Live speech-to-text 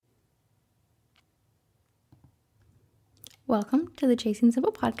Welcome to the Chasing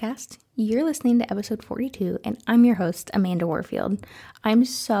Simple podcast. You're listening to episode 42, and I'm your host, Amanda Warfield. I'm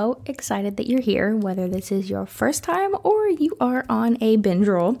so excited that you're here, whether this is your first time or you are on a binge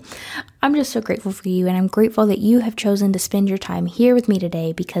roll. I'm just so grateful for you, and I'm grateful that you have chosen to spend your time here with me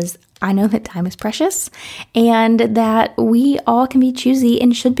today because I know that time is precious and that we all can be choosy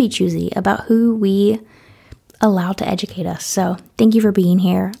and should be choosy about who we allow to educate us. So thank you for being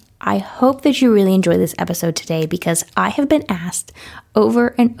here. I hope that you really enjoy this episode today because I have been asked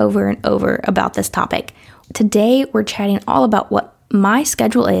over and over and over about this topic. Today, we're chatting all about what my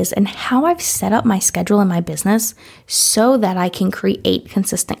schedule is and how I've set up my schedule in my business so that I can create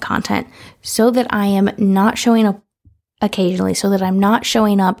consistent content, so that I am not showing up occasionally, so that I'm not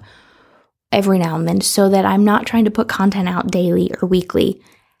showing up every now and then, so that I'm not trying to put content out daily or weekly.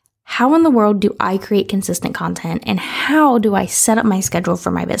 How in the world do I create consistent content, and how do I set up my schedule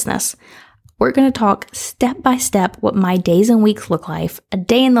for my business? We're going to talk step by step what my days and weeks look like, a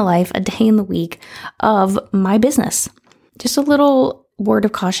day in the life, a day in the week of my business. Just a little word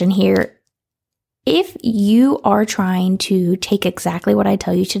of caution here. If you are trying to take exactly what I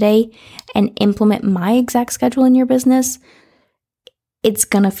tell you today and implement my exact schedule in your business, it's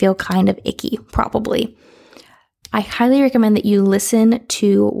going to feel kind of icky, probably. I highly recommend that you listen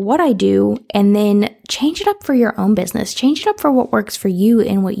to what I do and then change it up for your own business. Change it up for what works for you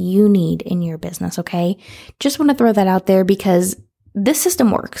and what you need in your business, okay? Just want to throw that out there because this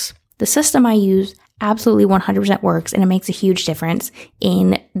system works. The system I use absolutely 100% works, and it makes a huge difference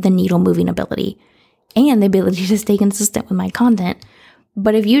in the needle moving ability and the ability to stay consistent with my content.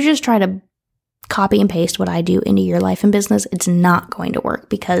 But if you just try to copy and paste what I do into your life and business, it's not going to work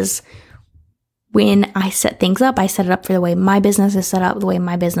because when I set things up, I set it up for the way my business is set up, the way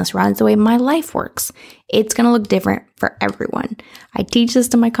my business runs, the way my life works. It's going to look different for everyone. I teach this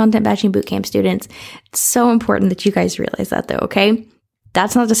to my content batching bootcamp students. It's so important that you guys realize that though, okay?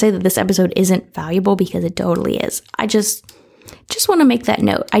 That's not to say that this episode isn't valuable because it totally is. I just want to make that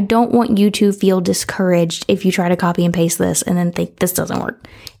note. I don't want you to feel discouraged if you try to copy and paste this and then think this doesn't work.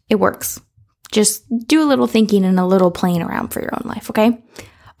 It works. Just do a little thinking and a little playing around for your own life, okay?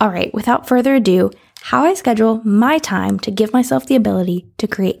 All right, without further ado, how I schedule my time to give myself the ability to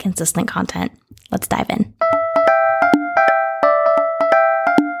create consistent content. Let's dive in.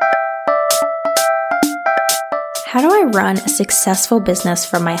 How do I run a successful business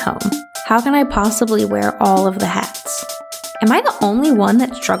from my home? How can I possibly wear all of the hats? Am I the only one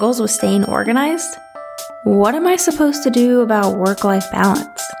that struggles with staying organized? What am I supposed to do about work-life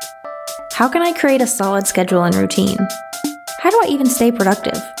balance? How can I create a solid schedule and routine? How do I even stay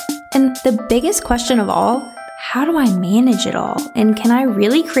productive? And the biggest question of all, how do I manage it all? And can I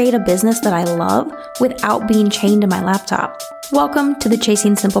really create a business that I love without being chained to my laptop? Welcome to the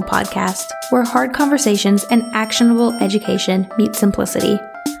Chasing Simple podcast, where hard conversations and actionable education meet simplicity.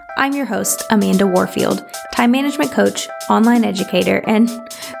 I'm your host, Amanda Warfield, time management coach, online educator, and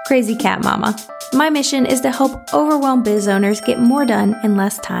crazy cat mama. My mission is to help overwhelmed biz owners get more done in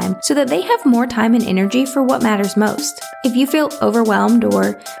less time so that they have more time and energy for what matters most. If you feel overwhelmed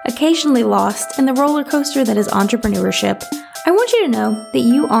or occasionally lost in the roller coaster that is entrepreneurship, I want you to know that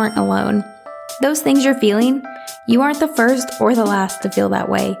you aren't alone. Those things you're feeling, you aren't the first or the last to feel that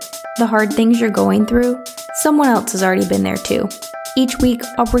way. The hard things you're going through, someone else has already been there too. Each week,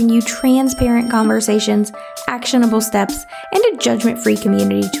 I'll bring you transparent conversations, actionable steps, and a judgment-free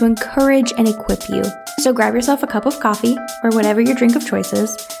community to encourage and equip you. So grab yourself a cup of coffee or whatever your drink of choice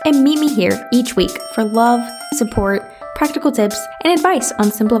is, and meet me here each week for love, support, practical tips, and advice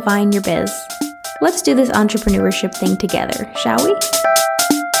on simplifying your biz. Let's do this entrepreneurship thing together, shall we?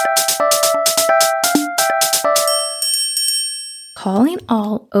 Calling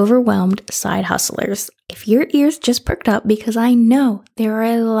all overwhelmed side hustlers. If your ears just perked up because I know there are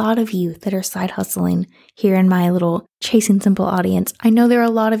a lot of you that are side hustling here in my little Chasing Simple audience. I know there are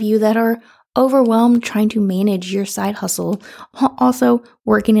a lot of you that are overwhelmed trying to manage your side hustle, also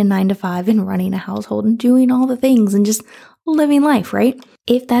working a 9-to-5 and running a household and doing all the things and just living life, right?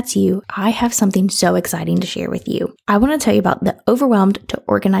 If that's you, I have something so exciting to share with you. I want to tell you about the Overwhelmed to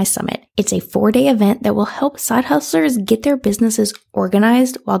Organized Summit. It's a 4-day event that will help side hustlers get their businesses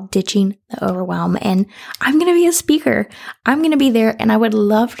organized while ditching the overwhelm. And I'm going to be a speaker. I'm going to be there, and I would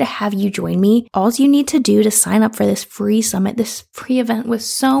love to have you join me. All you need to do to sign up for this free summit, this free event with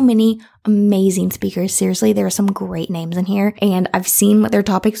so many amazing speakers. Seriously, there are some great names in here, and I've seen what their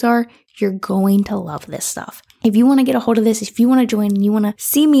topics are. You're going to love this stuff. If you want to get a hold of this, if you want to join and you want to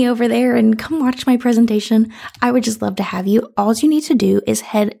see me over there and come watch my presentation, I would just love to have you. All you need to do is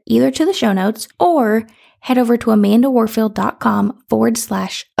head either to the show notes or head over to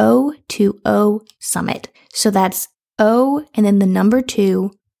amandawarfield.com/O2O summit. So that's O and then the number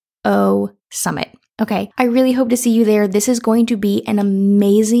 2, O Summit. Okay, I really hope to see you there. This is going to be an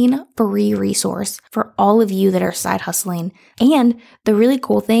amazing free resource for all of you that are side hustling. And the really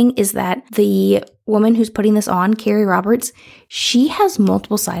cool thing is that the woman who's putting this on, Carrie Roberts, she has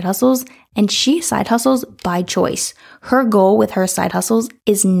multiple side hustles and she side hustles by choice. Her goal with her side hustles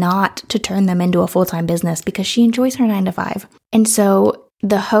is not to turn them into a full-time business because she enjoys her 9-to-5. And so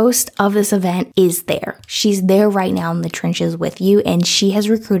the host of this event is there. She's there right now in the trenches with you, and she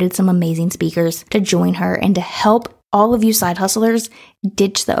has recruited some amazing speakers to join her and to help all of you side hustlers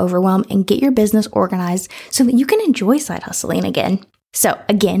ditch the overwhelm and get your business organized so that you can enjoy side hustling again. So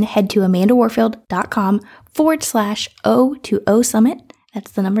again, head to amandawarfield.com/O2O Summit.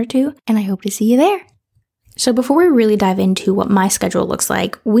 That's the number 2, and I hope to see you there. So before we really dive into what my schedule looks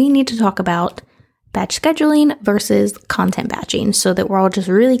like, we need to talk about batch scheduling versus content batching so that we're all just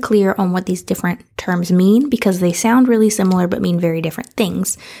really clear on what these different terms mean because they sound really similar but mean very different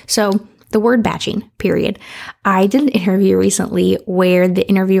things. So the word batching, period. I did an interview recently where the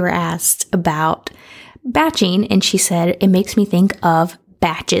interviewer asked about batching and she said, it makes me think of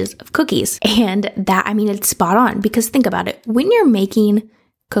batches of cookies. And that, it's spot on because think about it. When you're making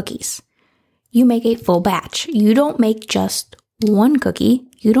cookies, you make a full batch. You don't make just one cookie.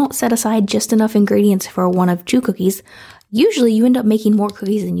 You don't set aside just enough ingredients for one of 2 cookies. Usually you end up making more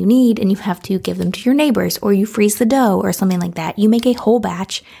cookies than you need and you have to give them to your neighbors or you freeze the dough or something like that. You make a whole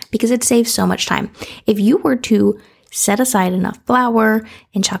batch because it saves so much time. If you were to set aside enough flour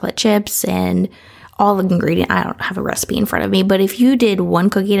and chocolate chips and all the ingredients, I don't have a recipe in front of me, but if you did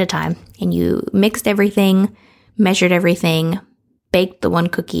one cookie at a time and you mixed everything, measured everything, baked the one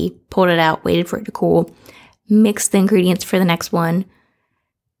cookie, pulled it out, waited for it to cool, mixed the ingredients for the next one,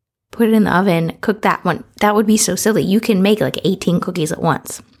 put it in the oven, cook that one. That would be so silly. You can make like 18 cookies at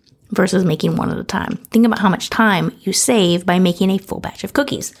once versus making one at a time. Think about how much time you save by making a full batch of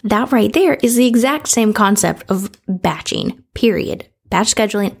cookies. That right there is the exact same concept of batching, period. Batch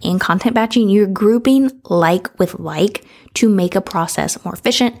scheduling and content batching, you're grouping like with like to make a process more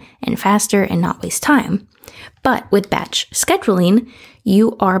efficient and faster and not waste time. But with batch scheduling,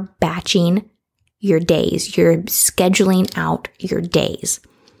 you are batching your days. You're scheduling out your days.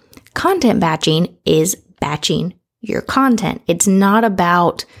 Content batching is batching your content. It's not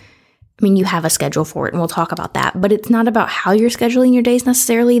about, you have a schedule for it and we'll talk about that, but it's not about how you're scheduling your days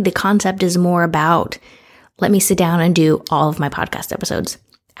necessarily. The concept is more about, let me sit down and do all of my podcast episodes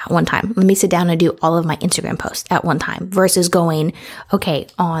at one time. Let me sit down and do all of my Instagram posts at one time versus going, okay,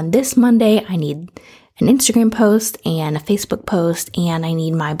 on this Monday, I need an Instagram post and a Facebook post and I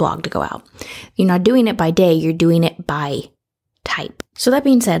need my blog to go out. You're not doing it by day, you're doing it by type. So that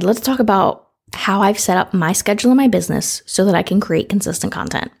being said, let's talk about how I've set up my schedule in my business so that I can create consistent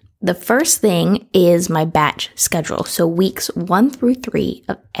content. The first thing is my batch schedule. So weeks 1 through 3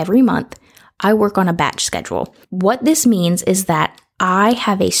 of every month, I work on a batch schedule. What this means is that I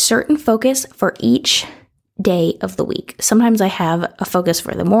have a certain focus for each day of the week. Sometimes I have a focus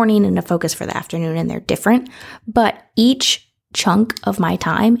for the morning and a focus for the afternoon, and they're different, but each chunk of my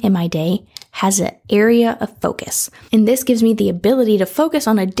time in my day has an area of focus. And this gives me the ability to focus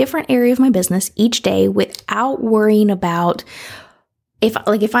on a different area of my business each day without worrying about,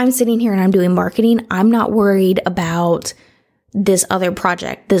 if I'm sitting here and I'm doing marketing, I'm not worried about this other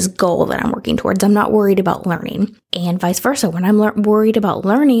project, this goal that I'm working towards. I'm not worried about learning, and vice versa. When I'm worried about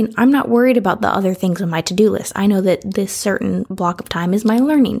learning, I'm not worried about the other things on my to-do list. I know that this certain block of time is my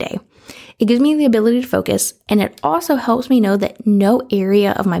learning day. It gives me the ability to focus, and it also helps me know that no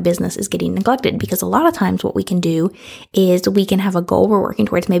area of my business is getting neglected, because a lot of times what we can do is we can have a goal we're working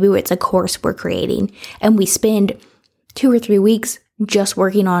towards. Maybe it's a course we're creating, and we spend 2 or 3 weeks just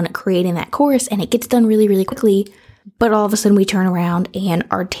working on creating that course, and it gets done really, really quickly. But all of a sudden we turn around and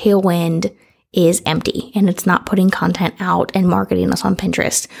our tailwind is empty and it's not putting content out and marketing us on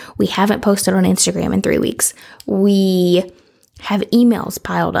Pinterest. We haven't posted on Instagram in 3 weeks. We have emails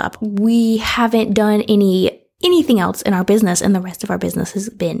piled up. We haven't done anything else in our business, and the rest of our business has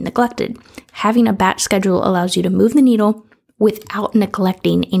been neglected. Having a batch schedule allows you to move the needle without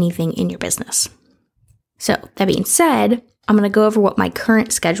neglecting anything in your business. So that being said, I'm going to go over what my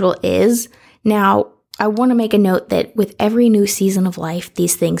current schedule is. Now, I want to make a note that with every new season of life,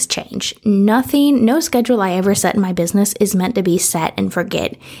 these things change. No schedule I ever set in my business is meant to be set and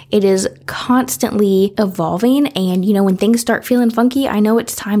forget. It is constantly evolving, and when things start feeling funky, I know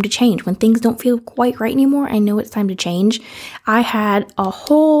it's time to change. When things don't feel quite right anymore, I know it's time to change. I had a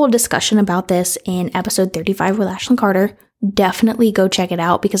whole discussion about this in episode 35 with Ashlyn Carter. Definitely go check it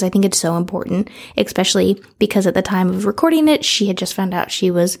out because I think it's so important, especially because at the time of recording it, she had just found out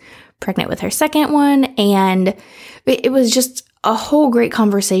she was pregnant with her second one. And it was just a whole great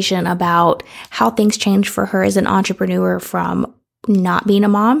conversation about how things changed for her as an entrepreneur from not being a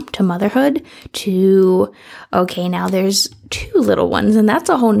mom to motherhood to, okay, now there's 2 little ones, and that's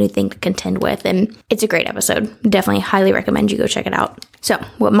a whole new thing to contend with. And it's a great episode. Definitely highly recommend you go check it out. So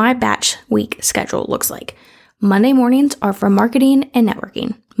what my batch week schedule looks like. Monday mornings are for marketing and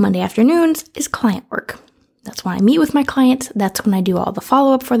networking. Monday afternoons is client work. That's when I meet with my clients. That's when I do all the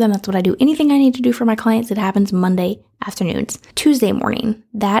follow-up for them. That's what I do. Anything I need to do for my clients, it happens Monday afternoons. Tuesday morning,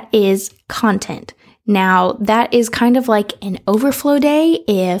 that is content. Now, that is kind of like an overflow day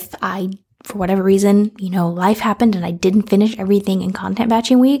if I, for whatever reason, life happened and I didn't finish everything in content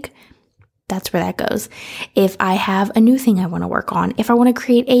batching week. That's where that goes. If I have a new thing I want to work on, if I want to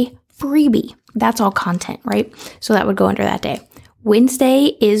create a freebie, that's all content, right? So that would go under that day.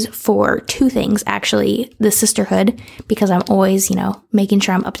 Wednesday is for 2 things, actually, the sisterhood, because I'm always, making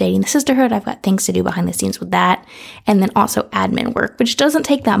sure I'm updating the sisterhood. I've got things to do behind the scenes with that. And then also admin work, which doesn't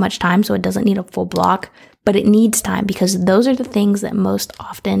take that much time, so it doesn't need a full block, but it needs time because those are the things that most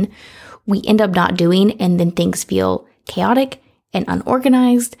often we end up not doing, and then things feel chaotic and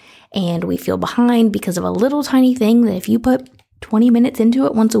unorganized, and we feel behind because of a little tiny thing that if you put 20 minutes into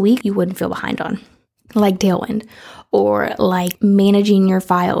it once a week, you wouldn't feel behind on. Like Tailwind, or like managing your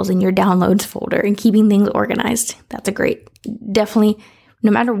files in your downloads folder and keeping things organized. That's a great, definitely,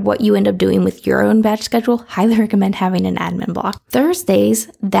 no matter what you end up doing with your own batch schedule, highly recommend having an admin block. Thursdays,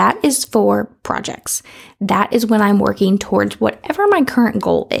 that is for projects. That is when I'm working towards whatever my current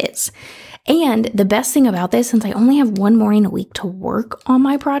goal is. And the best thing about this, since I only have 1 morning a week to work on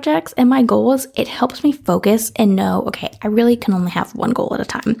my projects and my goals, it helps me focus and know, okay, I really can only have 1 goal at a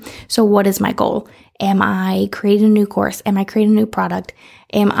time. So what is my goal? Am I creating a new course? Am I creating a new product?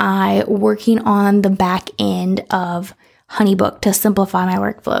 Am I working on the back end of Honeybook to simplify my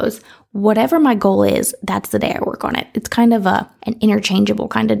workflows? Whatever my goal is, that's the day I work on it. It's kind of an interchangeable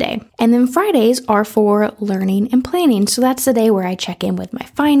kind of day. And then Fridays are for learning and planning. So that's the day where I check in with my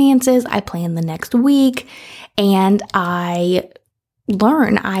finances, I plan the next week, and I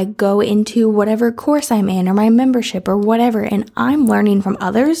learn. I go into whatever course I'm in or my membership or whatever, and I'm learning from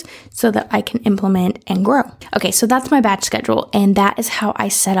others so that I can implement and grow. Okay, so that's my batch schedule, and that is how I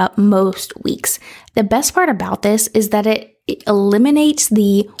set up most weeks. The best part about this is that it eliminates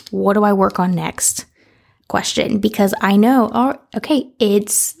the what do I work on next question, because I know,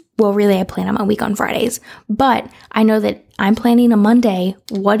 really I plan on my week on Fridays, but I know that I'm planning a Monday.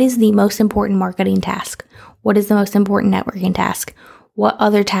 What is the most important marketing task? What is the most important networking task? What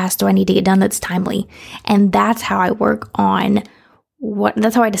other tasks do I need to get done that's timely? And that's how I work on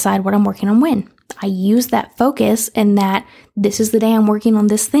that's how I decide what I'm working on when. I use that focus and that this is the day I'm working on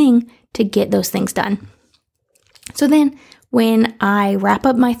this thing to get those things done. So then when I wrap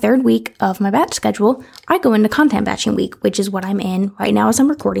up my 3rd week of my batch schedule, I go into content batching week, which is what I'm in right now as I'm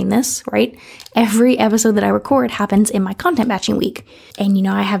recording this, right? Every episode that I record happens in my content batching week. And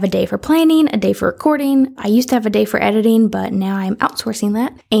I have a day for planning, a day for recording. I used to have a day for editing, but now I'm outsourcing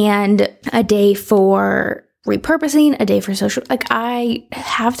that. And a day for repurposing, a day for social. I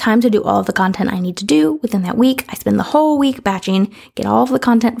have time to do all of the content I need to do within that week. I spend the whole week batching, get all of the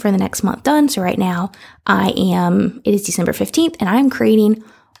content for the next month done. So right now it is December 15th and I'm creating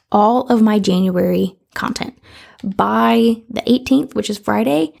all of my January content. By the 18th, which is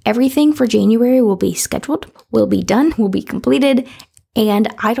Friday, everything for January will be scheduled, will be done, will be completed, and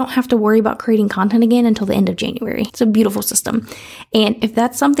I don't have to worry about creating content again until the end of January. It's a beautiful system. And if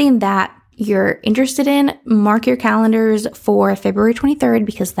that's something that you're interested in, mark your calendars for February 23rd,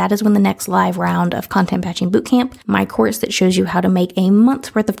 because that is when the next live round of Content Batching Bootcamp, my course that shows you how to make a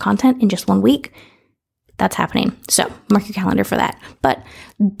month's worth of content in just 1 week, that's happening. So mark your calendar for that. But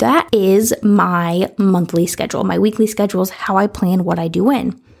that is my monthly schedule. My weekly schedule is how I plan what I do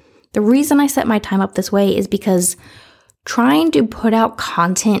when. The reason I set my time up this way is because trying to put out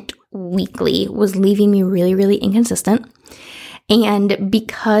content weekly was leaving me really, really inconsistent. And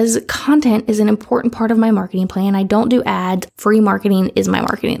because content is an important part of my marketing plan, I don't do ads. Free marketing is my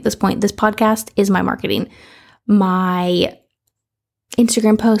marketing at this point. This podcast is my marketing. My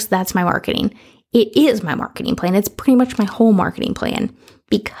Instagram post, that's my marketing. It is my marketing plan. It's pretty much my whole marketing plan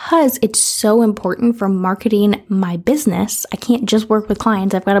because it's so important for marketing my business. I can't just work with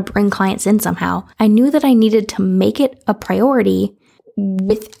clients. I've got to bring clients in somehow. I knew that I needed to make it a priority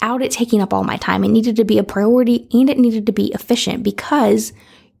without it taking up all my time. It needed to be a priority and it needed to be efficient because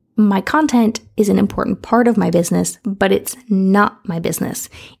my content is an important part of my business, but it's not my business.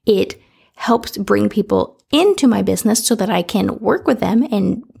 It helps bring people into my business so that I can work with them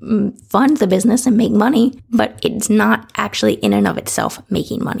and fund the business and make money, but it's not actually in and of itself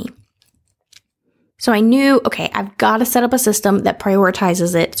making money. So I knew, okay, I've got to set up a system that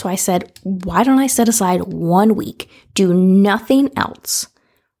prioritizes it. So I said, why don't I set aside 1 week, do nothing else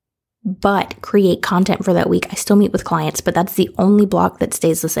but create content for that week? I still meet with clients, but that's the only block that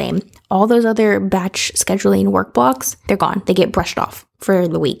stays the same. All those other batch scheduling work blocks, they're gone. They get brushed off for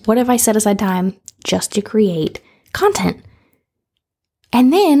the week. What if I set aside time just to create content?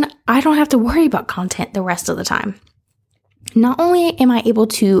 And then I don't have to worry about content the rest of the time. Not only am I able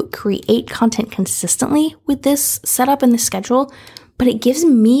to create content consistently with this setup and this schedule, but it gives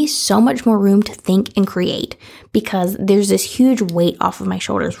me so much more room to think and create because there's this huge weight off of my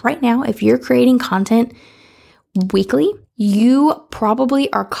shoulders. Right now, if you're creating content weekly, you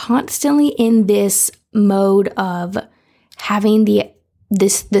probably are constantly in this mode of having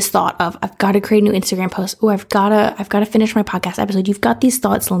this thought of, I've got to create a new Instagram post. Oh, I've got to finish my podcast episode. You've got these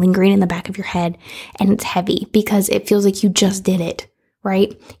thoughts lingering in the back of your head, and it's heavy because it feels like you just did it,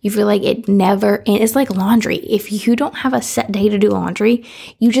 right? You feel like it's like laundry. If you don't have a set day to do laundry,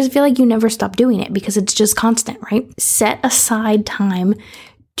 you just feel like you never stop doing it because it's just constant, right? Set aside time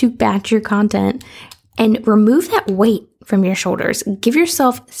to batch your content and remove that weight from your shoulders. Give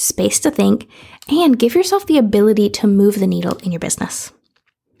yourself space to think and give yourself the ability to move the needle in your business.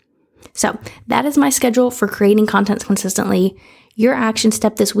 So that is my schedule for creating content consistently. Your action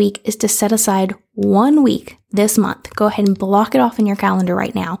step this week is to set aside 1 week this month. Go ahead and block it off in your calendar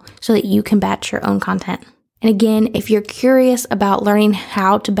right now so that you can batch your own content. And again, if you're curious about learning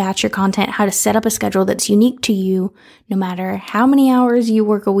how to batch your content, how to set up a schedule that's unique to you, no matter how many hours you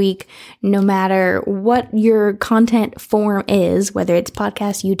work a week, no matter what your content form is, whether it's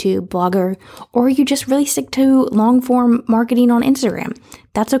podcast, YouTube, blogger, or you just really stick to long form marketing on Instagram,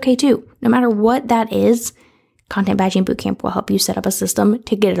 that's okay too. No matter what that is, Content Batching Bootcamp will help you set up a system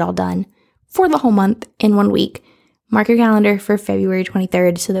to get it all done for the whole month in 1 week. Mark your calendar for February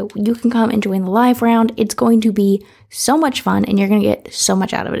 23rd so that you can come and join the live round. It's going to be so much fun and you're going to get so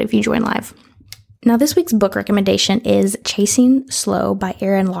much out of it if you join live. Now, this week's book recommendation is Chasing Slow by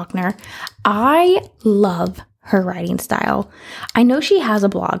Erin Lochner. I love her writing style. I know she has a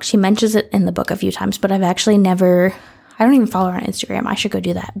blog. She mentions it in the book a few times, but I've actually I don't even follow her on Instagram. I should go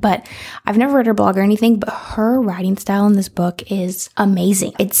do that. But I've never read her blog or anything, but her writing style in this book is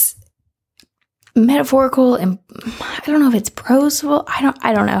amazing. It's metaphorical and I don't know if it's prosable.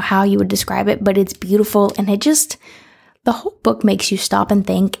 I don't know how you would describe it, but it's beautiful and the whole book makes you stop and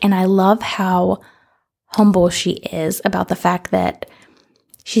think. And I love how humble she is about the fact that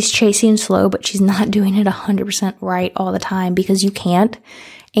she's chasing slow, but she's not doing it 100% right all the time because you can't.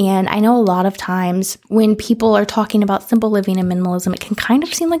 And I know a lot of times when people are talking about simple living and minimalism, it can kind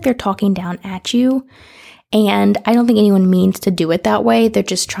of seem like they're talking down at you. And I don't think anyone means to do it that way. They're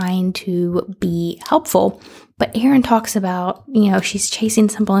just trying to be helpful. But Erin talks about, she's chasing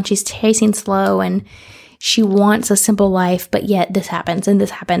simple and she's chasing slow and she wants a simple life, but yet this happens and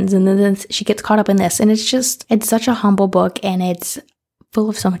then she gets caught up in this. And it's such a humble book and it's full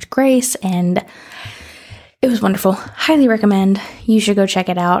of so much grace and it was wonderful. Highly recommend. You should go check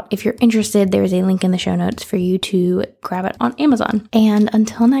it out. If you're interested, there's a link in the show notes for you to grab it on Amazon. And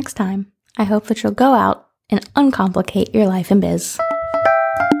until next time, I hope that you'll go out and uncomplicate your life and biz.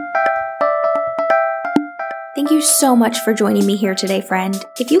 Thank you so much for joining me here today, friend.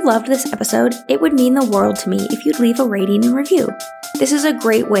 If you loved this episode, it would mean the world to me if you'd leave a rating and review. This is a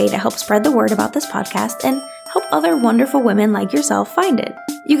great way to help spread the word about this podcast and help other wonderful women like yourself find it.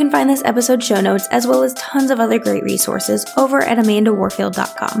 You can find this episode show notes as well as tons of other great resources over at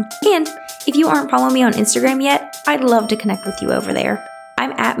amandawarfield.com. And if you aren't following me on Instagram yet, I'd love to connect with you over there.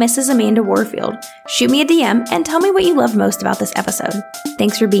 I'm at Mrs. Amanda Warfield. Shoot me a DM and tell me what you loved most about this episode.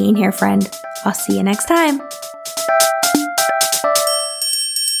 Thanks for being here, friend. I'll see you next time.